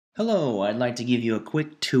Hello, I'd like to give you a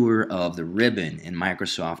quick tour of the ribbon in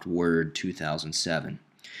Microsoft Word 2007.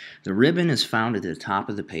 The ribbon is found at the top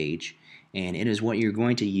of the page, and it is what you're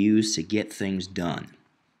going to use to get things done.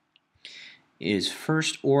 It is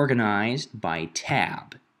first organized by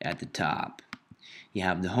tab at the top. You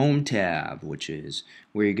have the Home tab, which is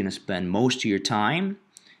where you're going to spend most of your time,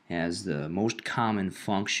 has the most common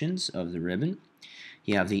functions of the ribbon.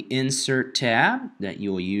 You have the Insert tab that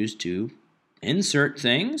you'll use to insert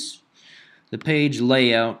things. The Page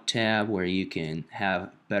Layout tab, where you can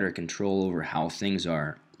have better control over how things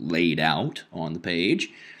are laid out on the page.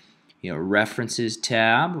 You know, References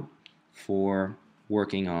tab for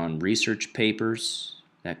working on research papers,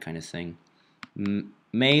 that kind of thing.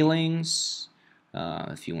 Mailings,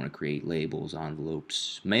 if you want to create labels,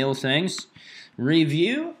 envelopes, mail things.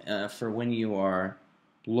 Review, for when you are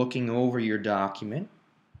looking over your document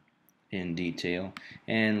in detail.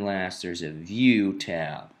 And last, there's a View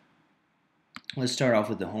tab. Let's start off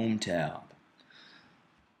with the Home tab.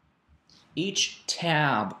 Each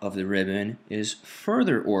tab of the ribbon is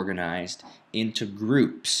further organized into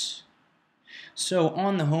groups. So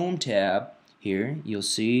on the Home tab here, you'll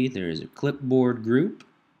see there's a clipboard group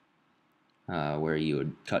where you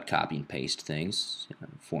would cut, copy, and paste things,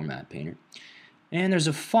 format painter. And there's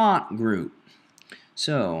a font group.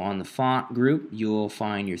 So on the font group, you'll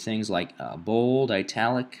find your things like bold,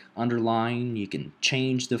 italic, underline. You can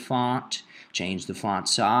change the font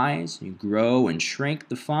size. You grow and shrink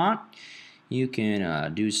the font. You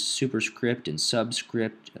can do superscript and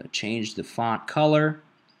subscript, change the font color,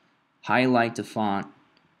 highlight the font,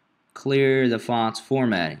 clear the font's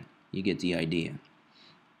formatting. You get the idea.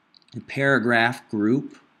 The paragraph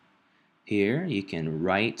group. Here you can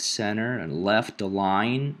right, center, and left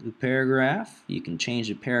align the paragraph. You can change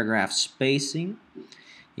the paragraph spacing.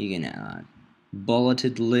 You can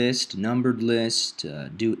bulleted list, numbered list,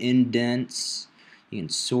 do indents. You can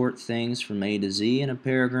sort things from A to Z in a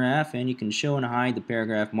paragraph, and you can show and hide the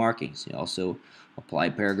paragraph markings. You also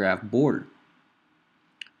apply paragraph border.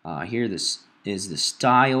 Here this is the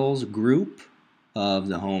Styles group of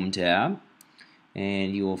the Home tab,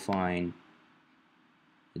 and you will find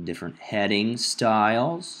the different heading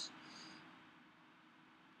styles.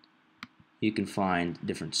 You can find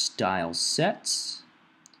different style sets,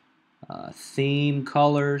 theme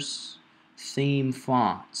colors, theme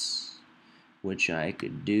fonts, which I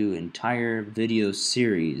could do entire video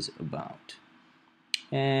series about.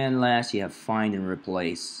 And last, you have Find and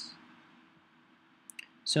Replace.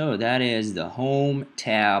 So that is the Home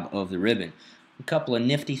tab of the ribbon. A couple of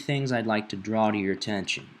nifty things I'd like to draw to your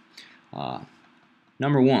attention.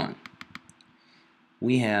 Number one,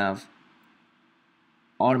 we have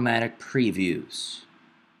automatic previews.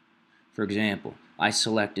 For example, I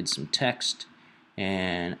selected some text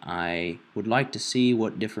and I would like to see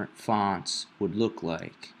what different fonts would look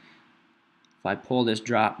like. If I pull this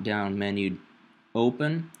drop down menu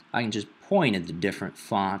open, I can just point at the different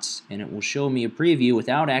fonts and it will show me a preview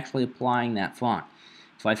without actually applying that font.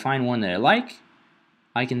 If I find one that I like,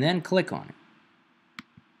 I can then click on it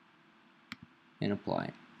and apply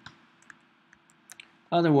it.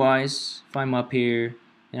 Otherwise, if I'm up here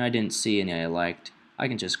and I didn't see any I liked, I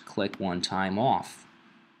can just click one time off.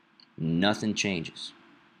 Nothing changes.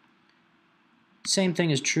 Same thing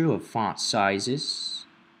is true of font sizes.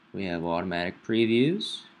 We have automatic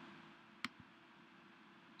previews.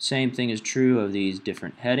 Same thing is true of these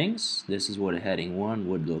different headings. This is what a heading 1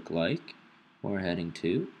 would look like, or heading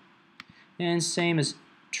 2. And same is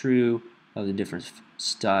true of the different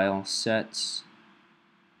style sets,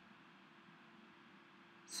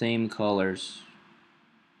 theme colors,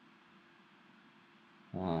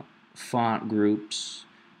 font groups,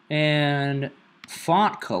 and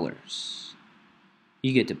font colors.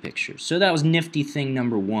 You get the picture. So that was nifty thing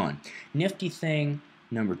number one. Nifty thing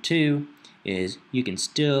number two is you can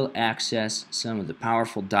still access some of the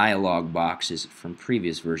powerful dialog boxes from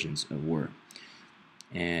previous versions of Word.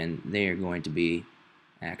 And they are going to be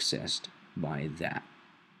accessed by that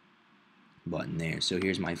button there. So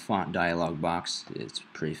here's my font dialog box. It's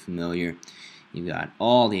pretty familiar. You've got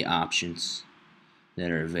all the options that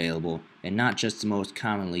are available, and not just the most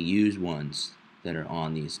commonly used ones that are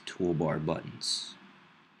on these toolbar buttons.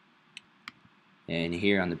 And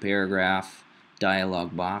here on the paragraph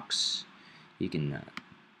dialog box, you can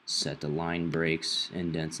set the line breaks,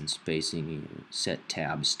 indents, and spacing. You can set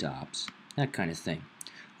tab stops, that kind of thing.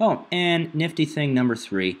 Oh, and nifty thing number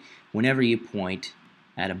three, whenever you point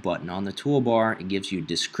at a button on the toolbar, it gives you a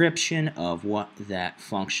description of what that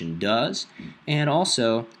function does and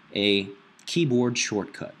also a keyboard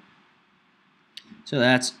shortcut. So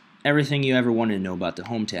that's everything you ever wanted to know about the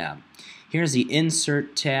Home tab. Here's the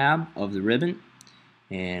Insert tab of the ribbon,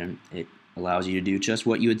 and it allows you to do just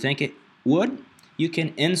what you would think it would. You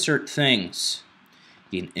can insert things.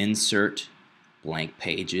 You can insert blank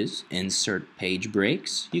pages, insert page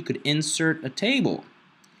breaks. You could insert a table,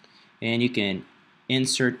 and you can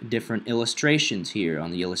insert different illustrations here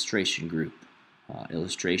on the illustration group.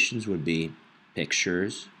 Illustrations would be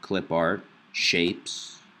pictures, clip art,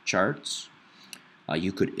 shapes, charts.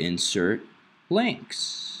 You could insert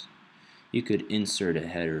links. You could insert a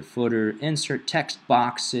header, footer, insert text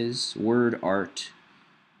boxes, word art,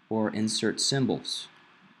 or insert symbols.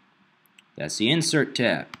 That's the Insert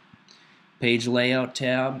tab. Page Layout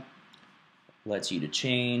tab lets you to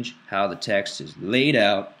change how the text is laid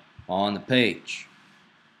out on the page.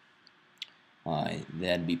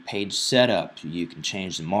 That'd be Page Setup. You can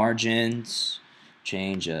change the margins,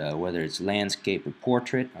 change whether it's landscape or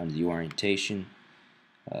portrait under the orientation,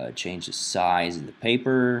 change the size of the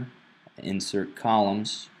paper, insert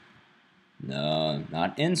columns. No,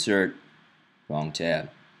 not insert. Wrong tab.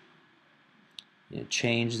 You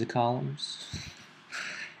change the columns.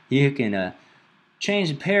 You can change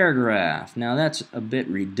the paragraph. Now that's a bit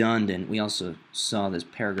redundant. We also saw this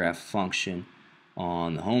paragraph function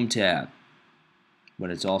on the Home tab,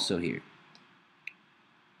 but it's also here.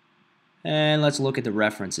 And let's look at the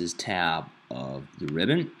References tab of the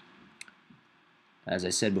ribbon. As I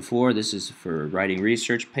said before, this is for writing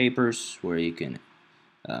research papers where you can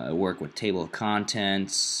work with table of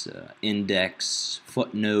contents, index,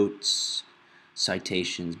 footnotes,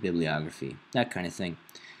 citations, bibliography, that kind of thing.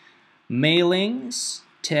 Mailings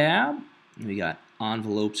tab, we got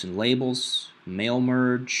envelopes and labels, mail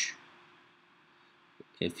merge.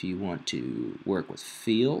 If you want to work with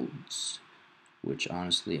fields, which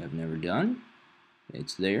honestly I've never done,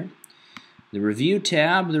 it's there. The Review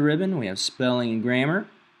tab of the ribbon, we have spelling and grammar,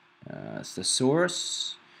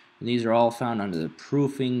 thesaurus. These are all found under the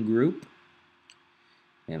Proofing group.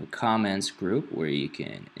 We have a Comments group where you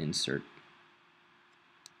can insert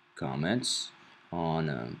comments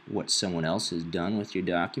on what someone else has done with your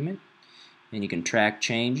document, and you can track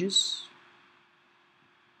changes.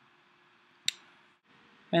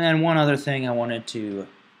 And then one other thing I wanted to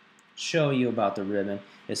show you about the ribbon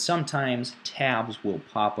is sometimes tabs will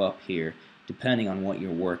pop up here depending on what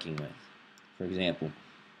you're working with. For example,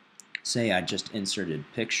 say I just inserted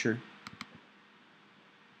a picture.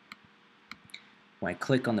 When I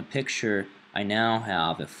click on the picture, I now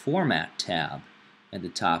have a Format tab at the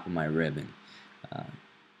top of my ribbon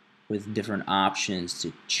with different options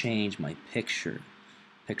to change my picture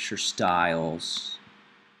styles,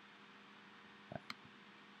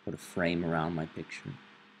 put a frame around my picture.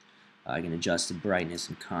 I can adjust the brightness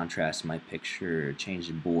and contrast of my picture, change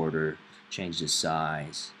the border, change the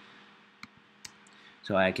size.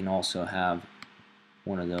 So I can also have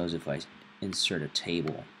one of those if I insert a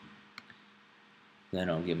table. Then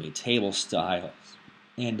it'll give me table styles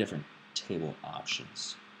and different table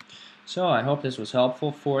options. So I hope this was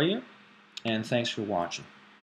helpful for you, and thanks for watching.